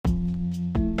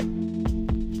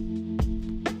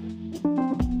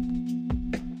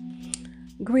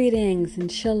Greetings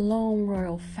and shalom,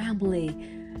 royal family,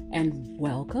 and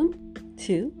welcome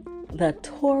to the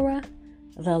Torah,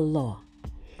 the Law.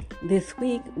 This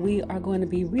week we are going to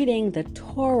be reading the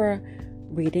Torah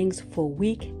readings for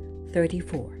week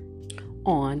 34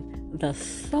 on the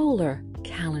solar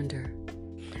calendar.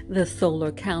 The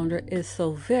solar calendar is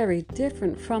so very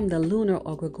different from the lunar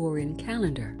or Gregorian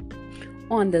calendar.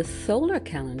 On the solar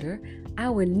calendar,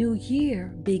 our new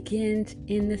year begins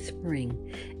in the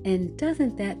spring. And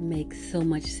doesn't that make so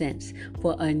much sense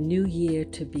for a new year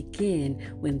to begin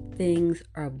when things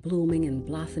are blooming and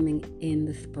blossoming in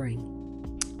the spring?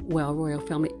 Well, royal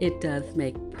family, it does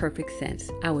make perfect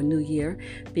sense. Our new year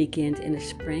begins in the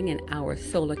spring and our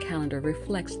solar calendar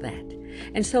reflects that.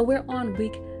 And so we're on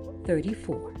week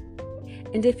 34.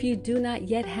 And if you do not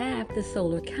yet have the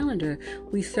solar calendar,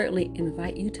 we certainly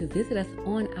invite you to visit us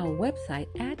on our website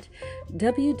at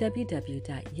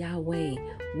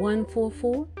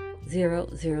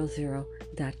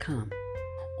www.yahweh144000.com.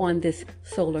 On this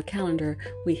solar calendar,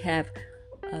 we have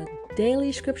a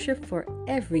daily scripture for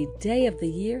every day of the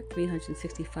year,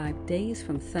 365 days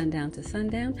from sundown to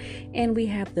sundown, and we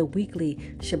have the weekly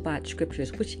Shabbat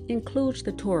scriptures, which includes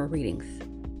the Torah readings.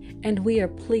 And we are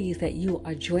pleased that you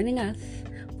are joining us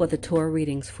for the Torah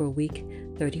readings for week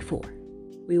 34.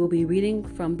 We will be reading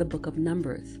from the book of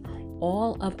Numbers.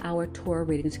 All of our Torah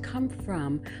readings come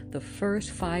from the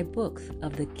first 5 books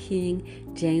of the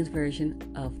King James Version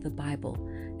of the Bible.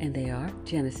 And they are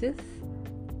Genesis,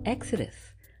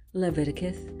 Exodus,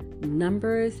 Leviticus,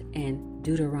 Numbers, and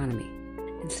Deuteronomy.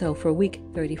 And so for week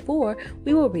 34,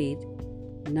 we will read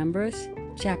Numbers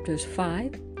chapters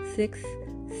 5, 6,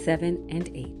 7, and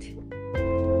 8.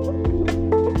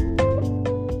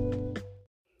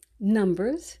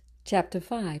 Numbers chapter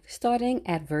 5, starting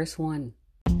at verse 1.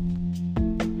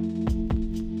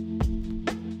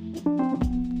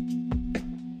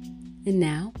 And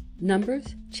now,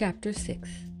 Numbers chapter 6.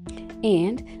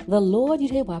 And the Lord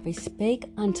Yahweh spake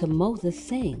unto Moses,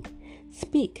 saying,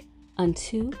 Speak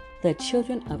unto the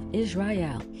children of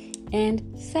Israel,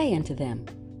 and say unto them,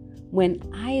 When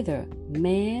either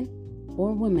man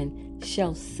or woman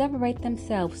shall separate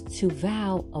themselves to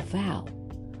vow a vow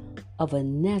of a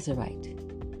Nazarite,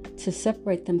 to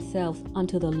separate themselves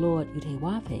unto the Lord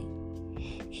Yahweh,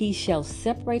 he shall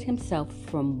separate himself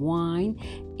from wine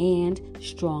and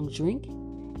strong drink,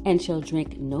 and shall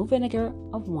drink no vinegar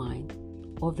of wine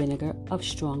or vinegar of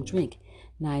strong drink,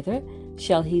 neither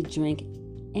shall he drink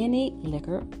any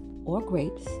liquor or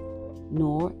grapes,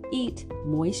 nor eat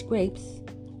moist grapes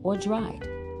or dried.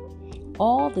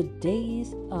 All the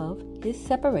days of his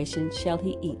separation shall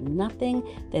he eat nothing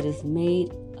that is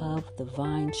made of the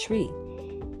vine tree,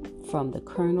 from the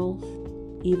kernels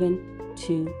even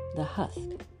to the husk.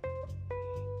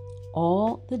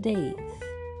 All the days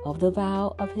of the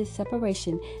vow of his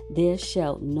separation there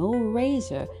shall no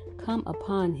razor come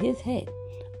upon his head,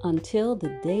 until the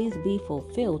days be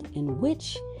fulfilled in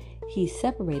which he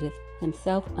separateth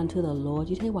himself unto the Lord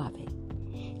Yahweh.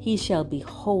 He shall be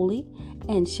holy,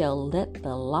 and shall let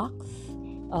the locks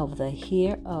of the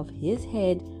hair of his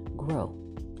head grow.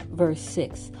 Verse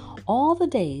 6. All the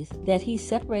days that he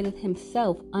separateth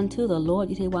himself unto the Lord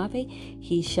Yahweh,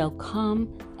 he shall come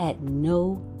at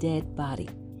no dead body.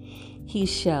 He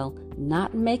shall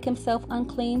not make himself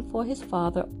unclean for his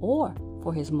father or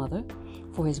for his mother,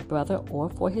 for his brother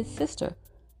or for his sister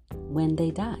when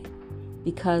they die,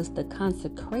 because the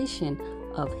consecration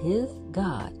of his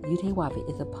God Yahweh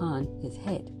is upon his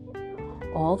head.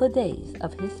 All the days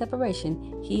of his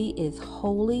separation he is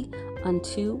holy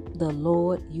unto the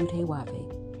Lord Yahweh.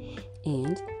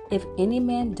 And if any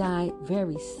man die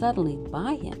very suddenly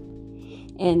by him,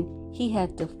 and he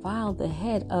hath defiled the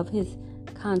head of his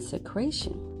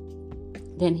consecration,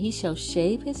 then he shall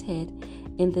shave his head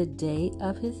in the day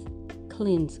of his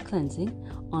cleansing.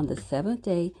 On the 7th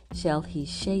day shall he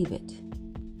shave it.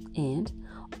 And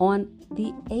on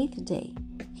the 8th day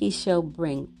he shall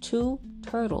bring 2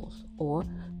 turtles or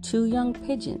 2 young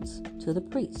pigeons to the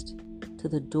priest, to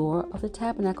the door of the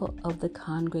tabernacle of the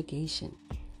congregation.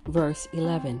 Verse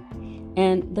 11.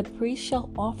 And the priest shall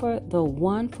offer the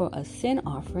one for a sin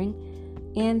offering,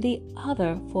 and the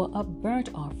other for a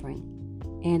burnt offering,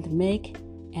 and make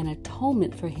an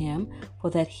atonement for him,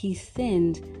 for that he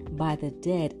sinned by the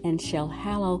dead, and shall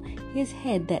hallow his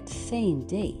head that same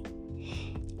day.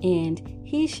 And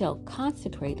he shall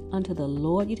consecrate unto the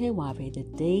Lord Yahweh the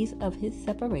days of his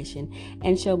separation,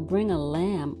 and shall bring a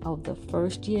lamb of the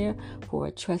first year for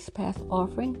a trespass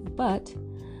offering, but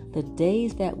the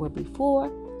days that were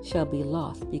before shall be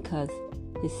lost, because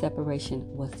his separation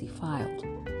was defiled.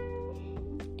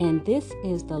 And this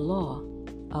is the law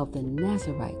of the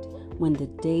Nazarite, when the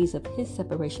days of his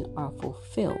separation are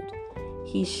fulfilled,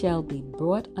 he shall be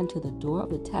brought unto the door of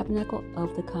the tabernacle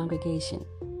of the congregation.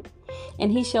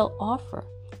 And he shall offer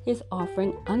his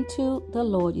offering unto the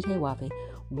Lord Yahweh,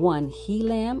 one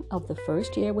he-lamb of the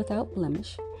first year without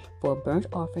blemish for a burnt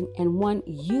offering, and one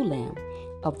ewe-lamb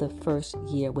of the first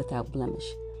year without blemish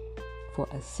for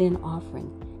a sin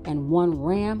offering, and one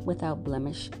ram without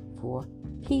blemish for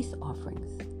peace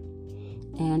offerings.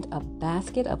 And a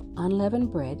basket of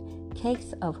unleavened bread,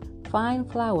 cakes of fine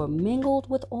flour mingled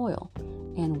with oil,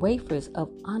 and wafers of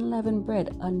unleavened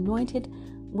bread anointed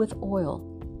with oil,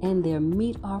 and their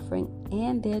meat offering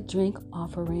and their drink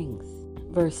offerings.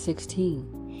 Verse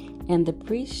 16. And the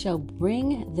priest shall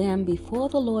bring them before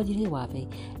the Lord Yahweh,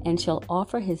 and shall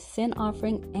offer his sin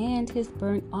offering and his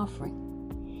burnt offering.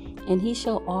 And he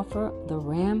shall offer the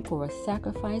ram for a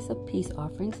sacrifice of peace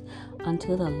offerings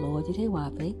unto the Lord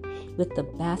Yahweh, with the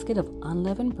basket of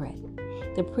unleavened bread.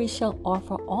 The priest shall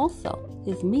offer also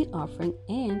his meat offering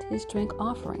and his drink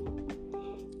offering.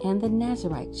 And the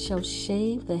Nazarite shall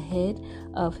shave the head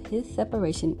of his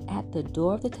separation at the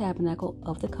door of the tabernacle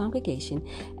of the congregation,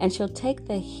 and shall take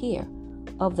the hair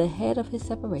of the head of his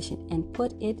separation, and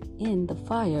put it in the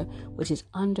fire which is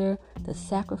under the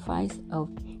sacrifice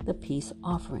of the peace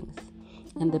offerings.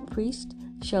 And the priest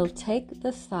shall take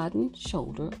the sodden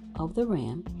shoulder of the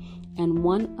ram, and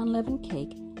one unleavened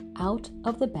cake out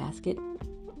of the basket,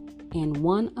 and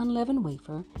one unleavened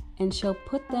wafer, and shall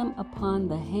put them upon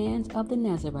the hands of the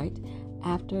Nazarite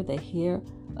after the hair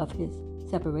of his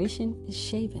separation is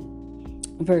shaven.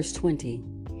 Verse 20.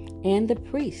 And the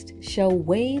priest shall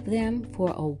wave them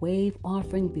for a wave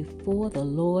offering before the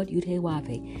Lord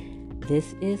Yahweh.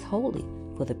 This is holy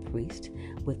for the priest,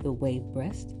 with the waved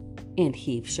breast and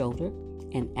heaved shoulder,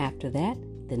 and after that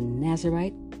the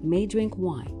Nazarite may drink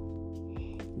wine.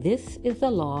 This is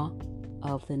the law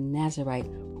of the Nazarite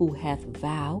who hath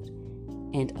vowed,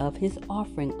 and of his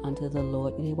offering unto the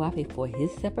Lord Yahweh for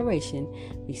his separation,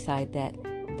 beside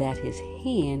that his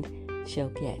hand shall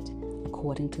get,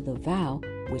 according to the vow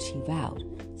which he vowed.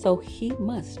 So he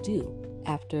must do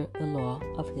after the law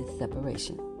of his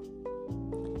separation.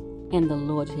 And the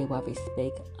Lord Yahweh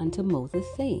spake unto Moses,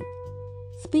 saying,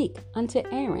 Speak unto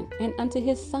Aaron and unto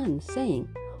his sons, saying,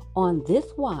 On this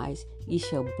wise ye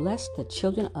shall bless the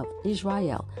children of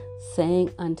Israel,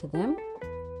 saying unto them,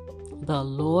 The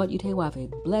Lord Yahweh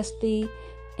bless thee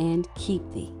and keep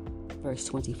thee. Verse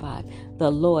 25.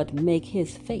 The Lord make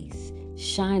his face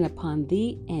shine upon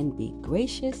thee and be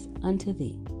gracious unto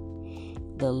thee.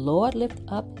 The Lord lift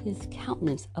up his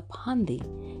countenance upon thee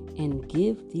and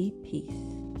give thee peace.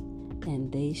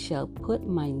 And they shall put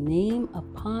my name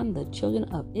upon the children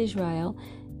of Israel,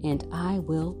 and I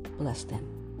will bless them.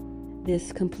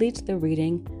 This completes the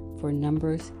reading for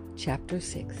Numbers chapter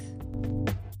 6.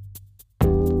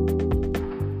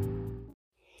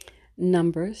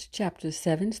 Numbers chapter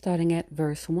 7, starting at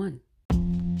verse 1.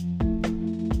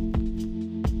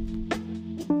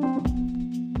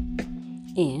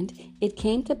 And it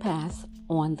came to pass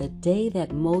on the day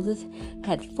that Moses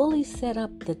had fully set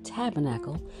up the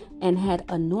tabernacle, and had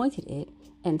anointed it,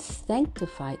 and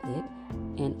sanctified it,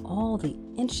 and all the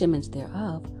instruments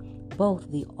thereof, both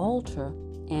the altar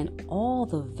and all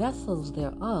the vessels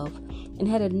thereof, and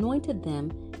had anointed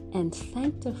them and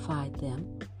sanctified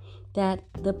them, that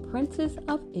the princes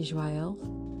of Israel,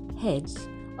 heads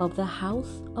of the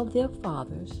house of their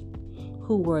fathers,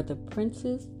 who were the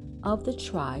princes of the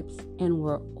tribes, and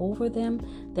were over them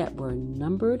that were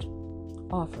numbered,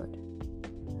 offered.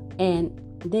 And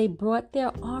they brought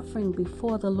their offering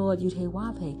before the Lord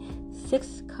Yahweh,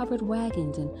 6 covered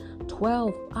wagons, and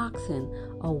 12 oxen,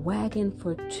 a wagon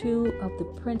for 2 of the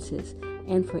princes,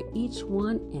 and for each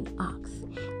one an ox.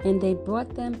 And they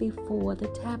brought them before the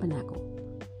tabernacle.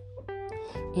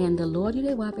 And the Lord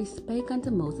Yahweh spake unto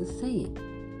Moses, saying,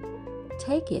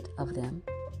 Take it of them,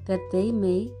 that they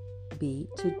may be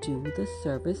to do the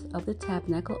service of the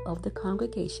tabernacle of the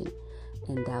congregation,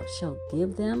 and thou shalt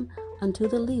give them unto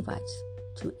the Levites,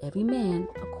 to every man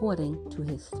according to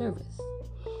his service.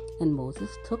 And Moses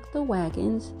took the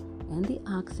wagons and the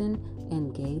oxen,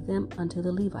 and gave them unto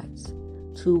the Levites.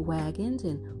 2 wagons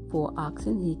and 4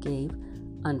 oxen he gave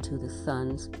unto the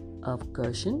sons of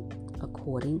Gershon,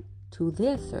 according to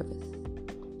their service.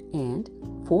 And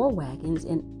 4 wagons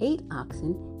and 8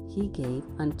 oxen he gave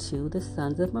unto the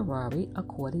sons of Merari,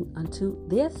 according unto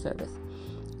their service,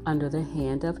 under the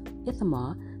hand of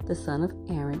Ithamar, the son of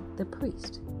Aaron the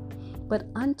priest. But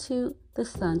unto the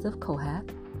sons of Kohath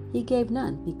he gave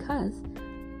none, because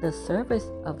the service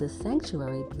of the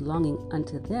sanctuary belonging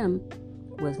unto them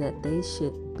was that they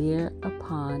should bear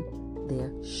upon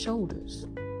their shoulders.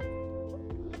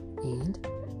 And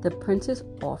The princes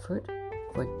offered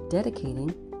for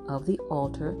dedicating of the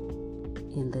altar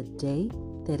in the day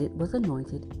that it was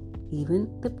anointed.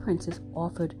 Even the princes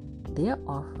offered their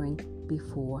offering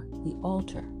before the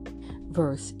altar.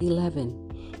 Verse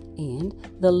 11. And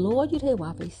the Lord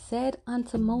Yahweh said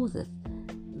unto Moses,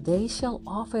 They shall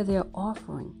offer their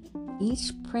offering,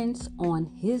 each prince on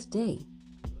his day,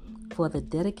 for the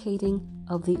dedicating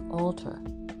of the altar.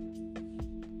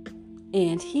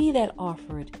 And he that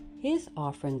offered his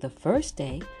offering the first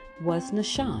day was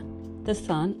Nahshon, the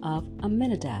son of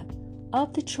Amminadab,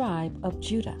 of the tribe of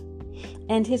Judah.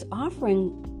 And his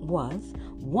offering was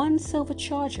 1 silver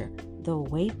charger, the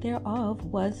weight thereof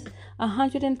was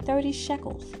 130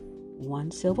 shekels,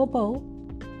 1 silver bowl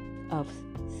of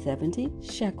 70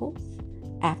 shekels,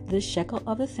 after the shekel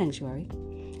of the sanctuary.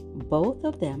 Both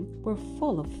of them were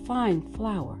full of fine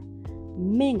flour,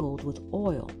 mingled with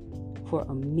oil, for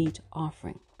a meat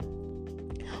offering.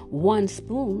 1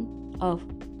 spoon of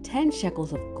 10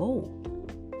 shekels of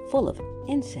gold, full of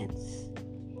incense.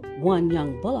 1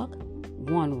 young bullock,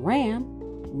 1 ram,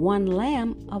 1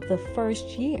 lamb of the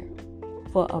first year,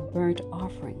 for a burnt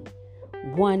offering.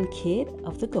 1 kid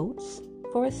of the goats,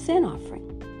 for a sin offering.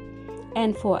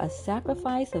 And for a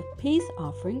sacrifice of peace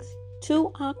offerings,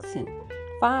 2 oxen,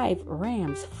 5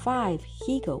 rams, 5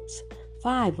 he-goats,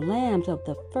 5 lambs of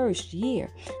the first year.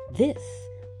 This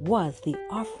was the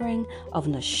offering of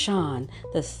Nahshon,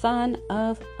 the son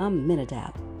of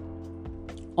Amminadab.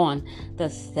 On the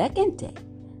second day,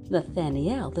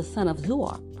 Nathaniel, the son of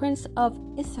Zuar, prince of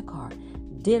Issachar,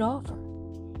 did offer.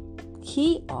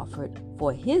 He offered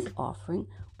for his offering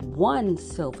 1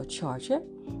 silver charger,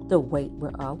 the weight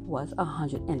whereof was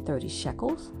 130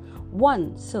 shekels,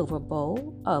 1 silver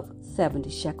bowl of 70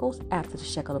 shekels, after the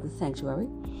shekel of the sanctuary,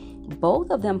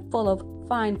 both of them full of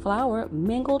fine flour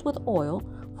mingled with oil,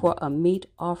 for a meat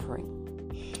offering.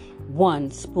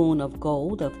 1 spoon of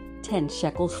gold of 10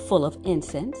 shekels, full of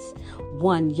incense.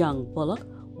 1 young bullock,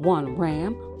 1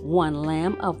 ram, 1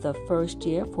 lamb of the first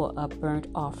year, for a burnt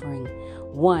offering.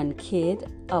 1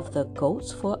 kid of the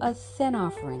goats, for a sin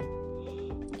offering.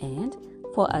 And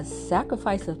for a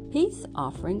sacrifice of peace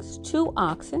offerings, 2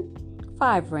 oxen,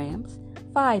 5 rams,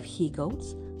 5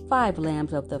 he-goats, 5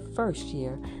 lambs of the first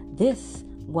year. This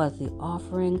was the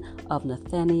offering of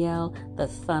Nathaniel, the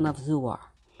son of Zuar.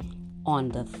 On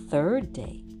the third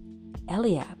day,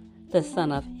 Eliab, the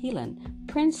son of Helon,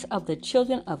 prince of the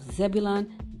children of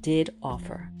Zebulun, did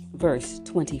offer. Verse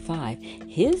 25.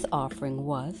 His offering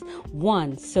was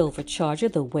 1 silver charger,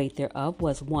 the weight thereof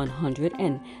was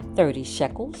 130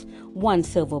 shekels, 1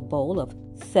 silver bowl of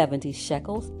 70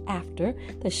 shekels, after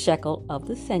the shekel of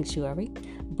the sanctuary,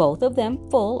 both of them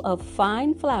full of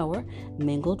fine flour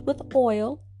mingled with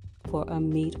oil, for a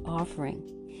meat offering.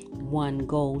 1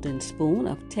 golden spoon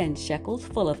of 10 shekels,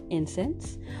 full of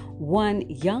incense. 1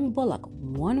 young bullock,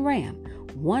 1 ram,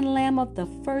 1 lamb of the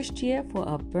first year, for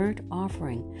a burnt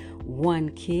offering. 1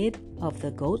 kid of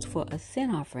the goats, for a sin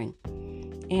offering.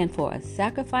 And for a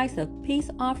sacrifice of peace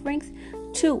offerings,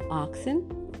 2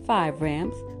 oxen, 5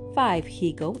 rams, 5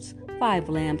 he-goats, 5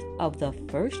 lambs of the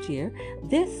first year.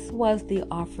 This was the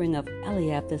offering of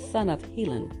Eliab, the son of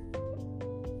Helon.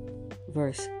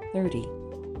 Verse 30.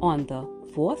 On the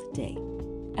 4th day,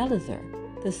 Elazar,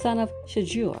 the son of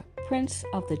Shedeur, prince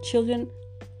of the children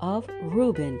of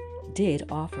Reuben, did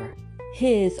offer.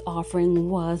 His offering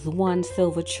was 1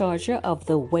 silver charger of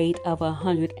the weight of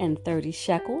 130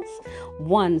 shekels,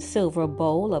 1 silver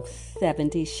bowl of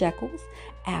 70 shekels,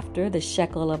 after the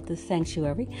shekel of the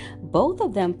sanctuary, both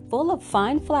of them full of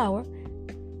fine flour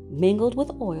mingled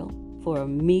with oil, for a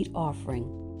meat offering.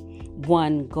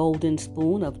 1 golden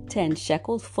spoon of 10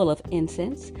 shekels, full of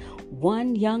incense.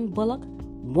 1 young bullock,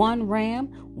 1 ram,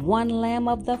 1 lamb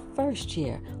of the first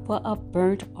year, for a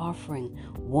burnt offering.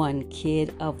 1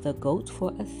 kid of the goats,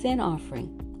 for a sin offering.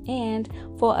 And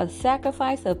for a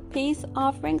sacrifice of peace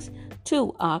offerings,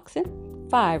 2 oxen,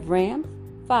 5 rams,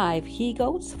 5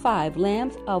 he-goats, 5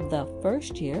 lambs of the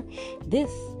first year. This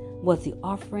was the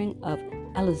offering of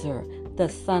Elazar, the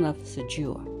son of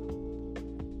Shedeur.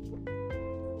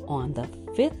 On the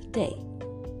 5th day,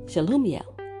 Shelumiel,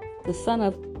 the son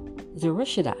of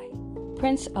Zurishaddai,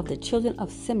 prince of the children of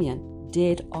Simeon,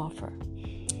 did offer.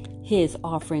 His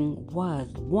offering was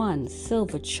 1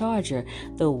 silver charger,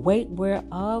 the weight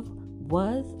whereof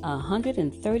was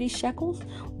 130 shekels,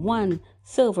 1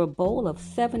 silver bowl of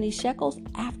 70 shekels,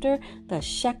 after the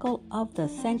shekel of the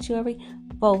sanctuary,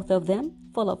 both of them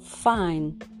full of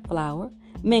fine flour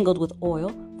mingled with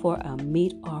oil, for a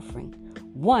meat offering.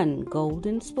 1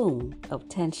 golden spoon of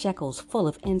 10 shekels, full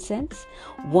of incense.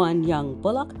 1 young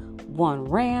bullock, 1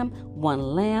 ram,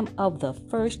 1 lamb of the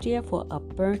first year, for a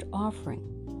burnt offering.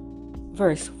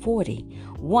 Verse 40,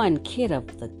 1 kid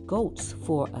of the goats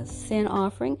for a sin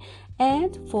offering,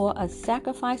 and for a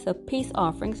sacrifice of peace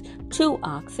offerings, 2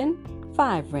 oxen,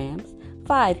 5 rams,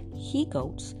 5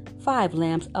 he-goats, 5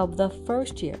 lambs of the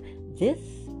first year. This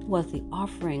was the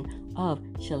offering of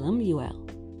Shelumiel,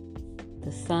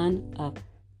 the son of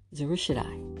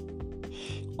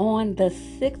Zurishaddai. On the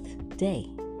 6th day,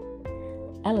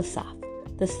 Elisaph,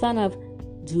 the son of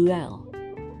Duel,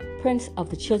 prince of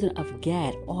the children of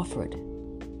Gad, offered.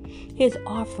 His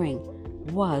offering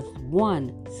was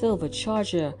 1 silver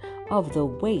charger of the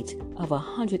weight of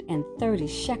 130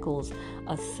 shekels,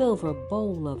 a silver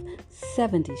bowl of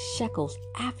 70 shekels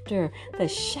after the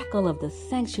shekel of the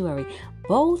sanctuary,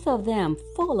 both of them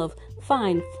full of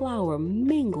fine flour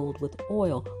mingled with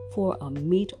oil for a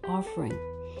meat offering.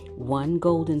 1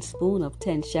 golden spoon of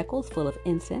 10 shekels full of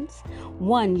incense,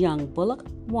 1 young bullock,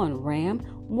 1 ram,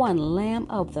 1 lamb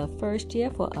of the first year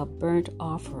for a burnt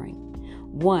offering,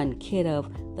 1 kid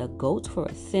of the goats for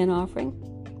a sin offering,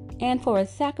 and for a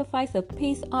sacrifice of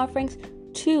peace offerings,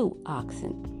 2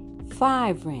 oxen,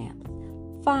 5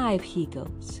 rams, 5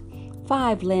 he-goats,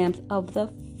 5 lambs of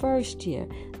the first year.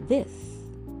 This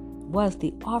was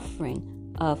the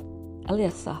offering of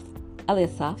Elisaph,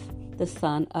 the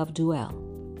son of Duel.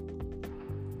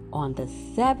 On the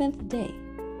 7th day,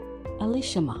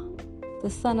 Elishama, the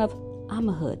son of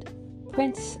Ammihud,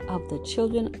 prince of the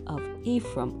children of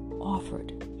Ephraim,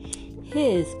 offered.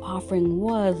 His offering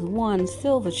was 1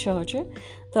 silver charger,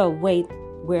 the weight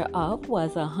whereof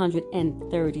was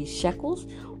 130 shekels,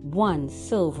 1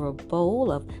 silver bowl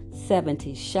of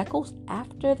 70 shekels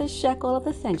after the shekel of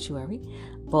the sanctuary,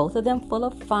 both of them full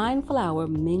of fine flour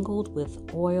mingled with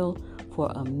oil for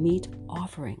a meat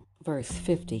offering. Verse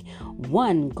 50,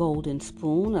 1 golden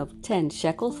spoon of 10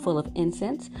 shekels full of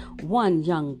incense, 1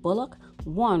 young bullock,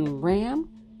 1 ram,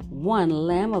 1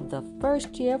 lamb of the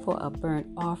first year for a burnt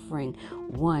offering,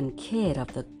 1 kid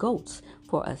of the goats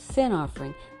for a sin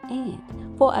offering, and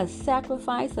for a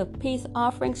sacrifice of peace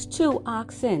offerings, 2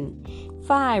 oxen,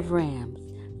 5 rams,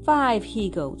 5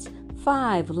 he-goats,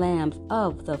 5 lambs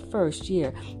of the first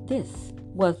year. This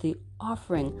was the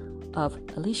offering of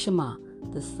Elishama,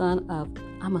 the son of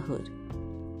Ammihud.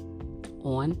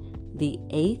 On the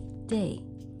 8th day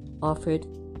offered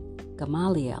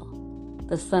Gamaliel,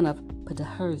 the son of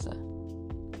Pedahzur,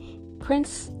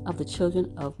 prince of the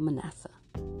children of Manasseh.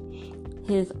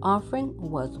 His offering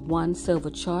was 1 silver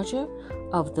charger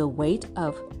of the weight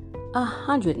of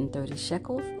 130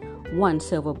 shekels, 1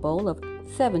 silver bowl of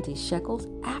 70 shekels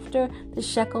after the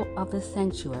shekel of the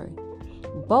sanctuary,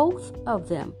 both of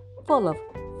them full of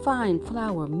fine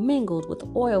flour mingled with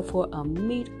oil for a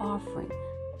meat offering,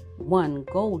 1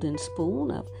 golden spoon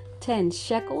of 10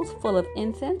 shekels full of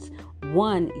incense,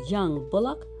 1 young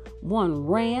bullock, 1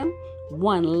 ram,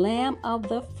 1 lamb of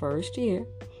the first year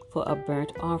for a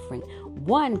burnt offering,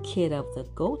 1 kid of the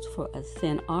goats for a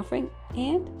sin offering,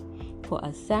 and for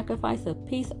a sacrifice of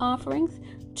peace offerings,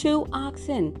 2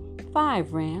 oxen,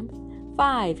 5 rams,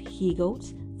 5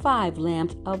 he-goats, 5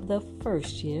 lambs of the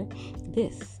first year.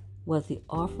 This was the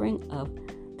offering of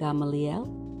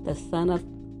Gamaliel, the son of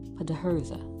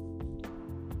Pedahzur.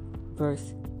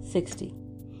 Verse 60.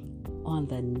 On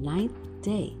the 9th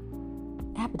day,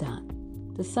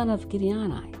 Abidan, the son of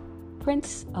Gideoni,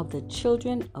 prince of the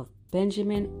children of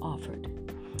Benjamin, offered.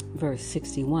 Verse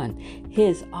 61.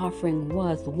 His offering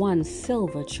was 1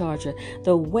 silver charger,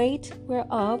 the weight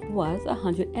whereof was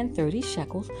 130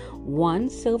 shekels, 1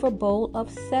 silver bowl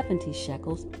of 70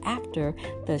 shekels after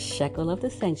the shekel of the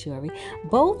sanctuary,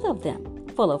 both of them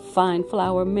full of fine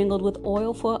flour mingled with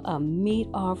oil for a meat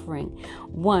offering,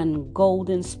 1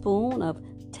 golden spoon of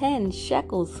 10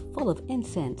 shekels full of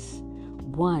incense,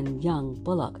 1 young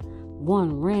bullock,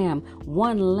 1 ram,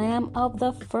 1 lamb of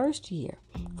the first year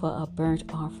for a burnt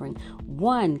offering,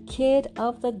 1 kid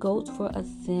of the goats for a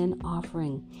sin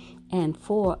offering, and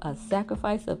for a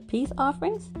sacrifice of peace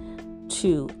offerings,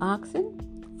 2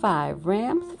 oxen, 5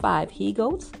 rams, 5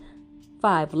 he-goats,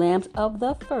 5 lambs of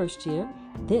the first year.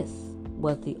 This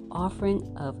was the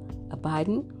offering of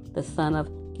Abidan, the son of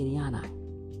Gideoni.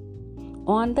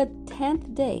 On the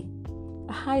 10th day,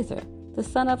 Ahiezer, the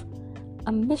son of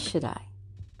Ammishaddai,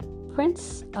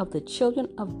 prince of the children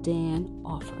of Dan,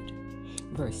 offered.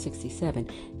 Verse 67.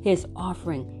 His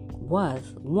offering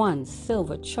was 1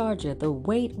 silver charger, the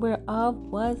weight whereof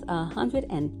was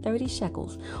 130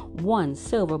 shekels, 1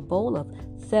 silver bowl of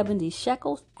 70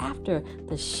 shekels after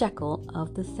the shekel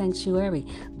of the sanctuary,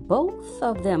 both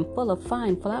of them full of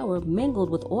fine flour mingled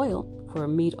with oil for a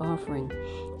meat offering,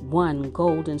 1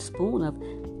 golden spoon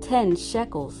of 10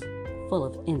 shekels full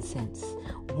of incense,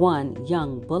 1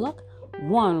 young bullock,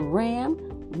 1 ram,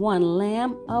 one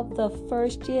lamb of the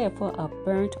first year for a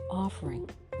burnt offering.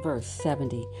 Verse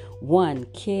 70, one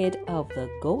kid of the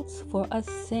goats for a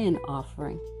sin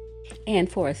offering.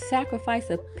 And for a sacrifice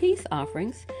of peace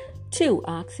offerings, 2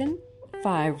 oxen,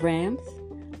 5 rams,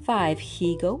 5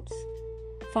 he-goats,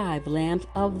 5 lambs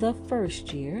of the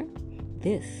first year.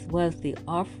 This was the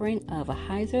offering of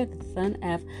Ahiezer,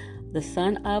 the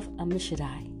son of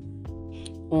Ammishaddai.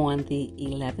 On the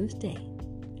 11th day,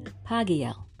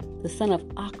 Pagiel, the son of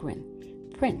Ochran,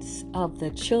 prince of the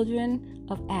children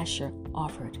of Asher,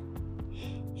 offered.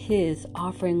 His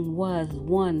offering was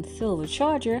 1 silver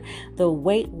charger, the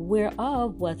weight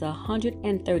whereof was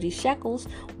 130 shekels,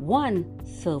 1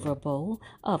 silver bowl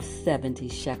of 70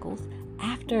 shekels,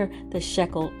 after the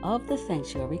shekel of the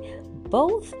sanctuary,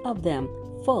 both of them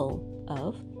full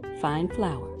of fine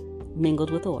flour,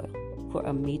 mingled with oil, for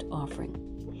a meat offering.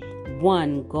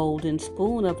 1 golden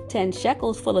spoon of 10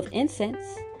 shekels full of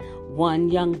incense, 1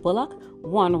 young bullock,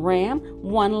 1 ram,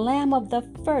 1 lamb of the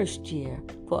first year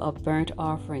for a burnt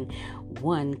offering,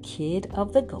 1 kid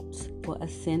of the goats for a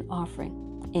sin offering,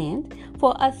 and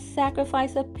for a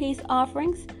sacrifice of peace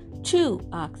offerings, 2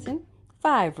 oxen,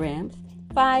 5 rams,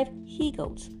 5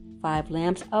 he-goats, 5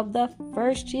 lambs of the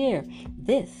first year.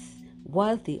 This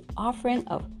was the offering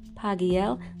of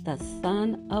Pagiel, the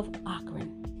son of Ochran.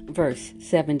 Verse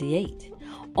 78.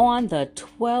 On the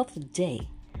 12th day,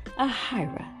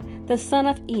 Ahira, the son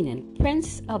of Enan,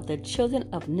 prince of the children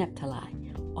of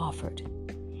Naphtali, offered.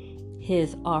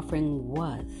 His offering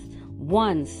was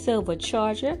 1 silver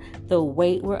charger, the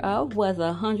weight whereof was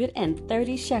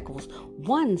 130 shekels,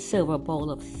 1 silver bowl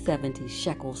of 70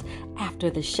 shekels, after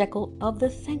the shekel of the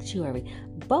sanctuary,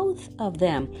 both of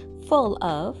them full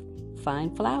of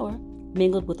fine flour,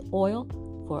 mingled with oil,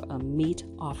 for a meat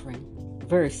offering.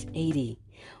 Verse 80.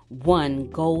 1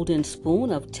 golden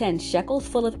spoon of 10 shekels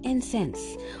full of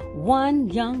incense, 1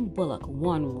 young bullock,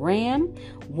 1 ram,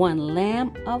 1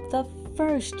 lamb of the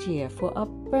first year for a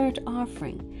burnt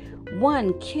offering,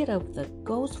 1 kid of the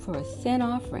goats for a sin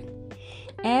offering,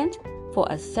 and for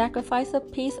a sacrifice of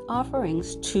peace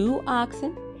offerings, 2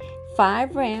 oxen,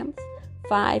 5 rams,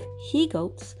 5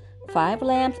 he-goats, 5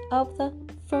 lambs of the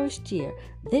first year.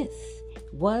 This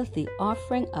was the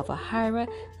offering of Ahira,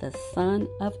 the son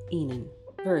of Enan.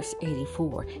 Verse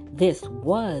 84. This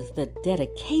was the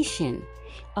dedication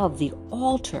of the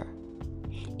altar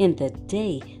in the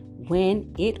day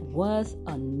when it was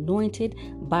anointed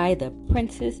by the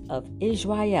princes of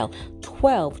Israel.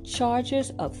 12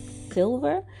 chargers of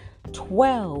silver,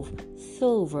 12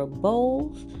 silver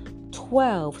bowls,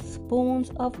 12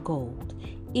 spoons of gold,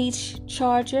 each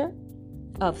charger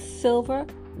of silver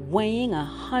weighing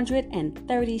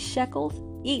 130 shekels,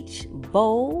 each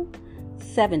bowl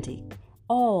 70.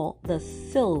 All the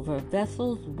silver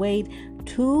vessels weighed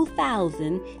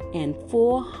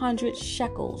 2,400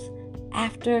 shekels,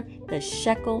 after the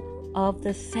shekel of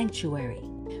the sanctuary.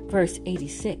 Verse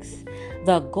 86.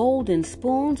 The golden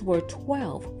spoons were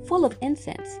 12, full of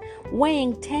incense,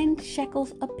 weighing 10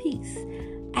 shekels apiece,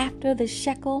 after the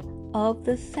shekel of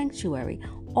the sanctuary.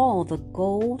 All the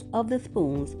gold of the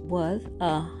spoons was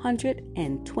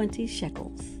 120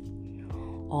 shekels.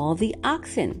 All the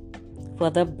oxen for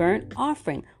the burnt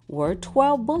offering were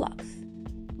 12 bullocks,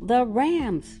 the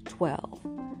rams 12,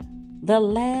 the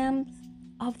lambs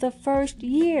of the first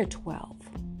year 12,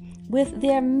 with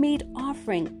their meat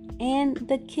offering, and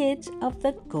the kids of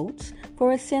the goats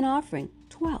for a sin offering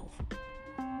 12.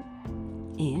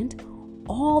 And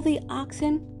all the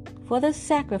oxen for the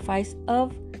sacrifice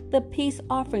of the peace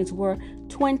offerings were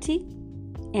 20,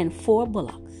 and 4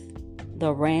 bullocks,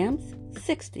 the rams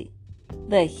 60,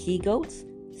 the he-goats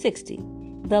 60,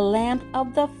 the lambs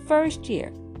of the first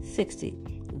year 60.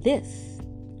 This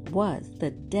was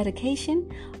the dedication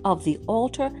of the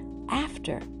altar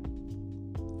after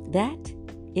that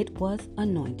it was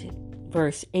anointed.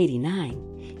 Verse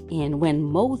 89. And when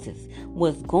Moses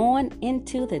was gone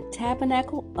into the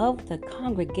tabernacle of the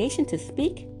congregation to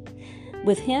speak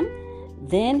with him,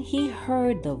 then he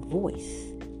heard the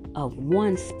voice of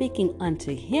one speaking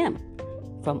unto him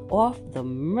from off the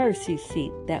mercy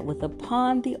seat that was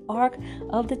upon the ark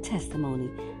of the testimony,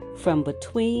 from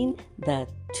between the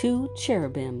 2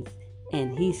 cherubims,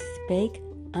 and he spake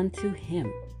unto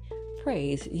him.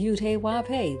 Praise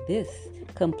Yud-Heh-Wav-Heh. This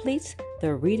completes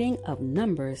the reading of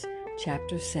Numbers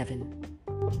chapter 7.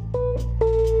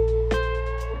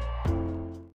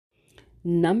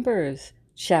 Numbers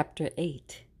chapter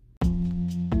 8.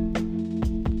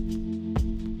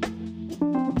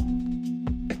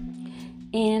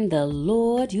 And the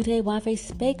Lord Yud-Heh-Wav-Heh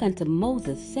spake unto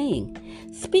Moses, saying,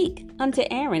 Speak unto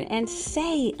Aaron, and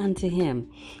say unto him,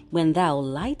 When thou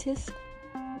lightest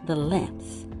the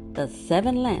lamps. The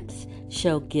 7 lamps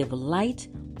shall give light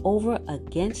over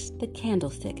against the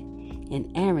candlestick.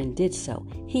 And Aaron did so.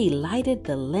 He lighted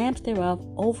the lamps thereof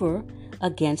over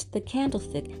against the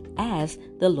candlestick, as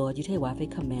the Lord Yahweh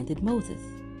commanded Moses.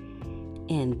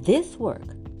 And this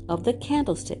work of the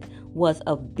candlestick was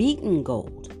of beaten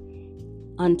gold,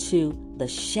 unto the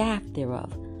shaft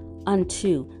thereof,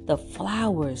 unto the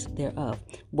flowers thereof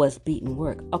was beaten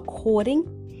work,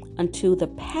 according unto the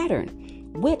pattern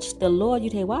which the Lord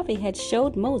Yahweh had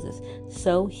showed Moses.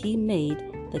 So he made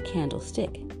the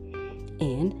candlestick.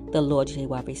 And the Lord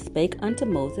Yahweh spake unto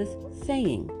Moses,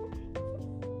 saying,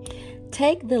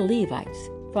 Take the Levites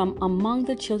from among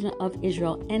the children of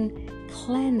Israel, and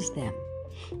cleanse them.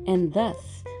 And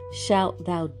thus shalt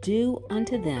thou do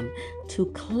unto them to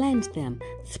cleanse them.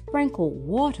 Sprinkle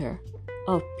water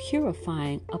of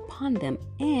purifying upon them,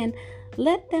 and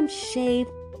let them shave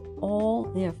all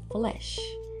their flesh,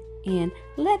 and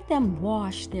let them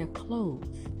wash their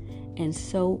clothes, and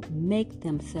so make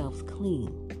themselves clean.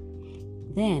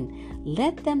 Then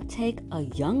let them take a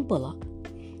young bullock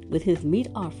with his meat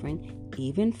offering,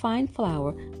 even fine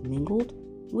flour mingled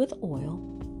with oil,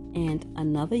 and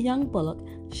another young bullock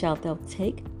shalt thou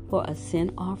take for a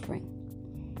sin offering.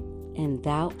 And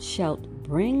thou shalt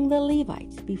bring the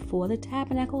Levites before the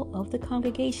tabernacle of the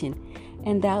congregation,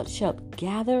 and thou shalt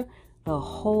gather the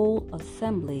whole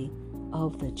assembly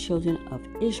of the children of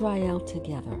Israel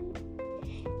together.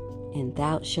 And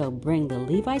thou shalt bring the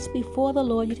Levites before the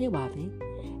Lord Yahweh,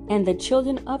 and the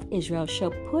children of Israel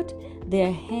shall put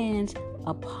their hands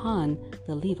upon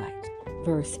the Levites.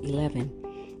 Verse 11.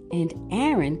 And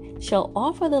Aaron shall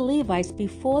offer the Levites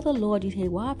before the Lord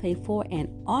Yahweh for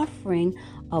an offering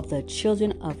of the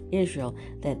children of Israel,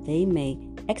 that they may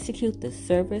execute the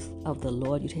service of the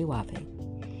Lord Yahweh.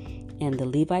 And the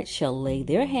Levites shall lay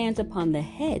their hands upon the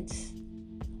heads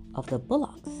of the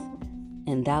bullocks,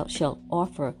 and thou shalt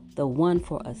offer the one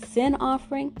for a sin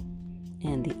offering,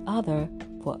 and the other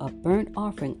for a burnt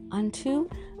offering unto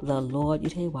the Lord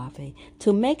Yahweh,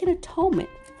 to make an atonement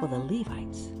for the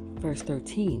Levites. Verse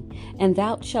 13. And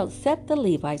thou shalt set the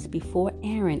Levites before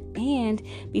Aaron and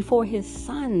before his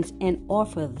sons, and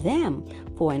offer them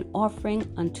for an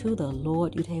offering unto the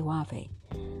Lord Yahweh.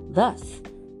 Thus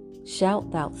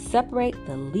shalt thou separate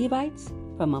the Levites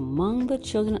from among the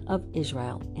children of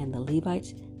Israel, and the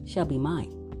Levites shall be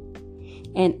mine.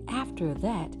 And after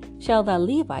that shall the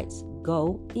Levites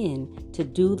go in to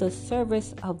do the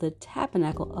service of the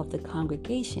tabernacle of the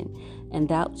congregation, and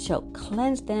thou shalt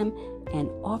cleanse them and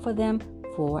offer them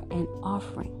for an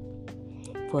offering.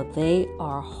 For they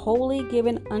are wholly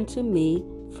given unto me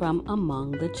from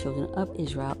among the children of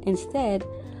Israel, instead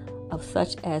of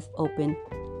such as open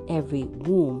every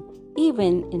womb,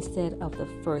 even instead of the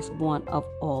firstborn of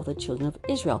all the children of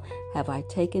Israel, have I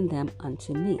taken them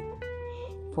unto me.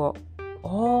 For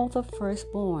all the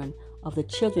firstborn of the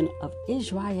children of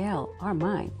Israel are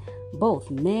mine,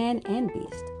 both man and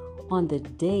beast. On the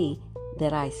day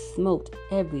that I smote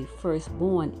every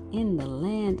firstborn in the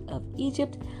land of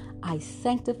Egypt, I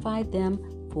sanctified them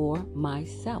for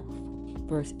myself.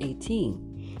 Verse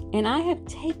 18. And I have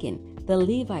taken the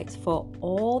Levites for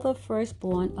all the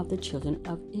firstborn of the children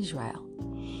of Israel,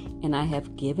 and I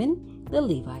have given the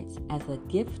Levites as a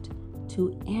gift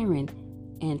to Aaron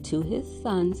and to his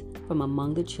sons from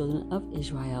among the children of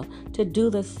Israel, to do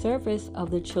the service of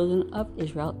the children of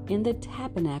Israel in the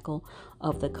tabernacle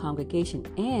of the congregation,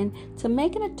 and to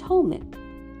make an atonement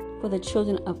for the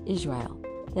children of Israel,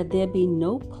 that there be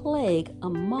no plague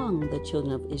among the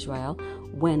children of Israel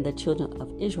when the children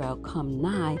of Israel come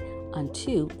nigh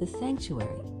unto the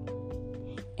sanctuary.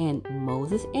 And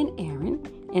Moses and Aaron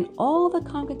and all the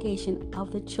congregation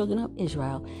of the children of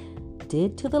Israel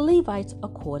did to the Levites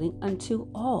according unto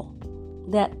all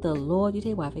that the Lord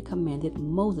Yahweh commanded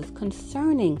Moses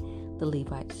concerning the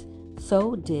Levites.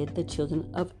 So did the children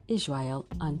of Israel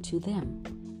unto them.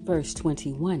 Verse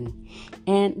 21.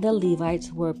 And the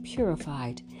Levites were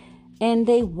purified, and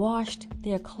they washed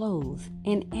their clothes,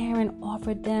 and Aaron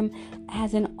offered them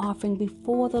as an offering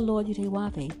before the Lord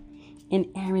Yahweh. And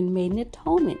Aaron made an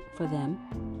atonement for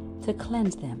them to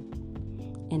cleanse them.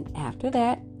 And after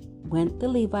that went the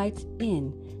Levites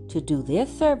in to do their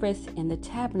service in the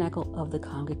tabernacle of the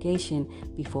congregation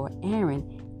before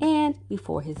Aaron and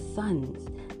before his sons,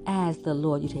 as the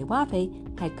Lord Yahweh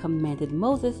had commanded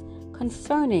Moses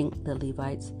concerning the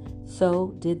Levites,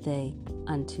 so did they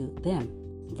unto them.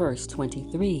 Verse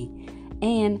 23.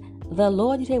 And the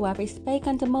Lord Yahweh spake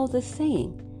unto Moses,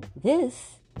 saying,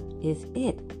 This is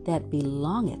it that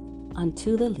belongeth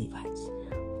unto the Levites,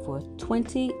 for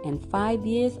 25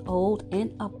 years old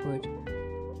and upward.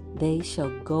 They shall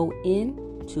go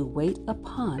in to wait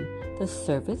upon the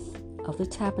service of the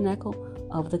tabernacle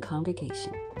of the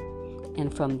congregation.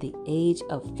 And from the age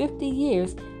of 50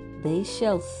 years they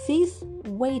shall cease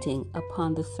waiting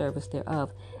upon the service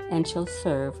thereof, and shall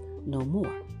serve no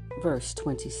more. Verse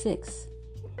 26.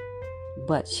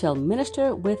 But shall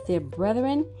minister with their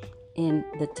brethren in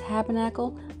the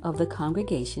tabernacle of the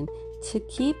congregation to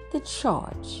keep the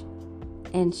charge,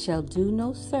 and shall do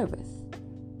no service.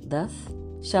 Thus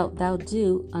shalt thou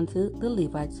do unto the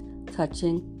Levites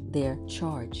touching their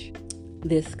charge.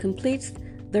 This completes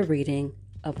the reading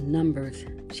of Numbers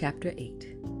chapter 8.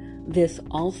 This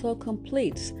also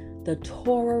completes the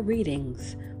Torah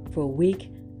readings for week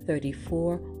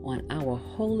 34 on our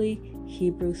holy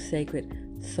Hebrew sacred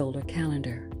solar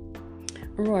calendar.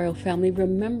 Royal family,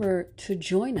 remember to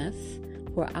join us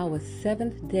for our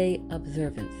 7th day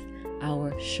observance,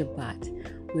 our Shabbat,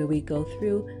 where we go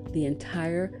through the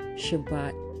entire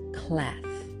Shabbat class,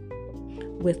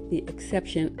 with the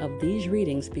exception of these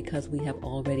readings, because we have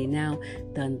already now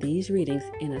done these readings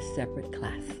in a separate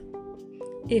class.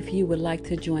 If you would like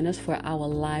to join us for our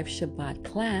live Shabbat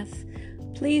class,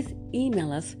 please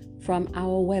email us from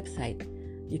our website.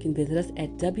 You can visit us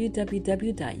at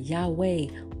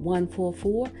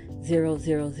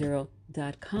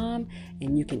www.yahweh144000.com,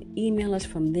 and you can email us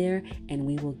from there, and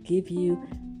we will give you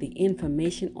the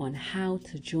information on how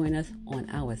to join us on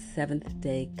our 7th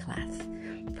day class.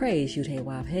 Praise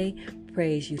Yud-Heh-Wav-Heh,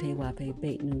 praise Yud-Heh-Wav-Heh,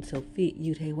 Beit Nun Sofit,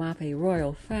 Yud-Heh-Wav-Heh,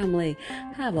 Royal family.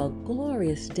 Have a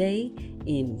glorious day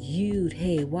in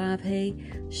Yud-Heh-Wav-Heh.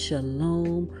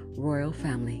 Shalom, Royal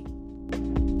family.